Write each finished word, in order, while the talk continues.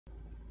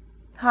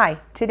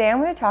Hi, today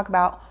I'm going to talk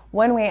about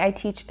one way I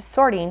teach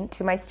sorting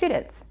to my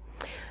students.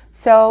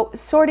 So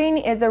sorting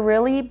is a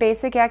really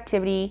basic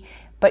activity,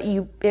 but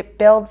it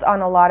builds on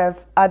a lot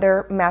of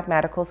other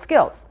mathematical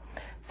skills.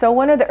 So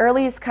one of the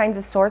earliest kinds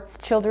of sorts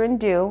children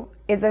do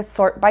is a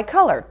sort by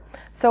color.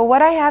 So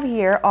what I have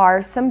here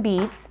are some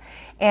beads,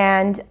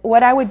 and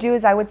what I would do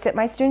is I would sit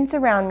my students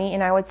around me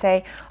and I would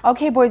say,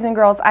 okay boys and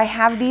girls, I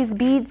have these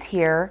beads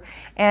here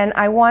and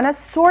I want to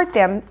sort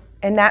them,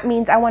 and that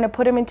means I want to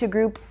put them into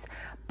groups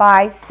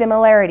by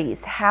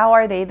similarities. How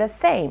are they the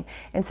same?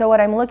 And so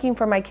what I'm looking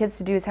for my kids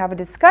to do is have a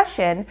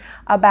discussion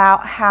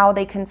about how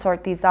they can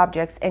sort these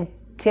objects, and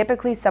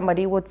typically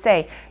somebody would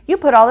say, you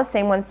put all the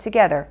same ones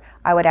together.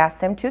 I would ask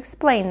them to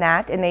explain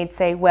that, and they'd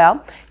say,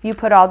 well, you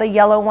put all the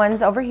yellow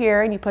ones over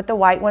here, and you put the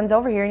white ones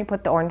over here, and you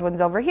put the orange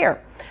ones over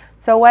here.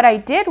 So what I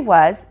did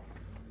was,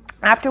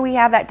 after we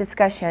have that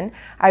discussion,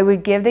 I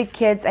would give the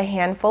kids a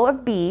handful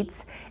of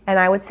beads, and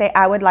I would say,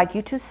 I would like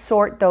you to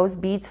sort those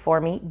beads for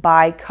me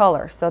by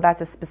color. So that's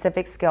a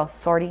specific skill,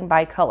 sorting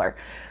by color.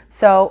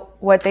 So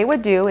what they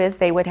would do is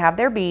they would have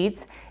their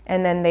beads,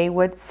 and then they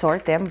would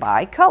sort them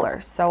by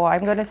color. So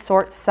I'm going to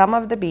sort some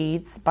of the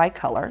beads by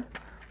color.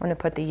 I'm going to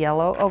put the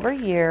yellow over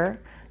here,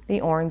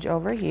 the orange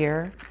over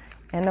here,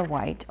 and the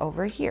white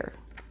over here.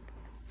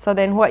 So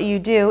then what you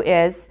do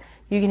is,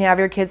 you can have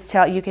your kids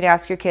you can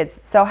ask your kids,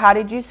 so how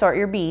did you sort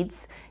your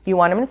beads? You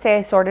want them to say,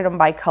 I sorted them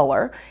by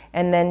color,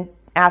 and then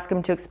ask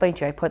them to explain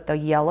to you, I put the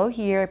yellow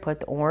here, I put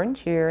the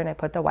orange here, and I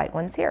put the white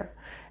ones here.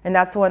 And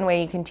that's one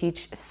way you can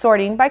teach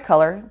sorting by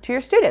color to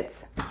your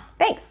students.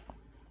 Thanks.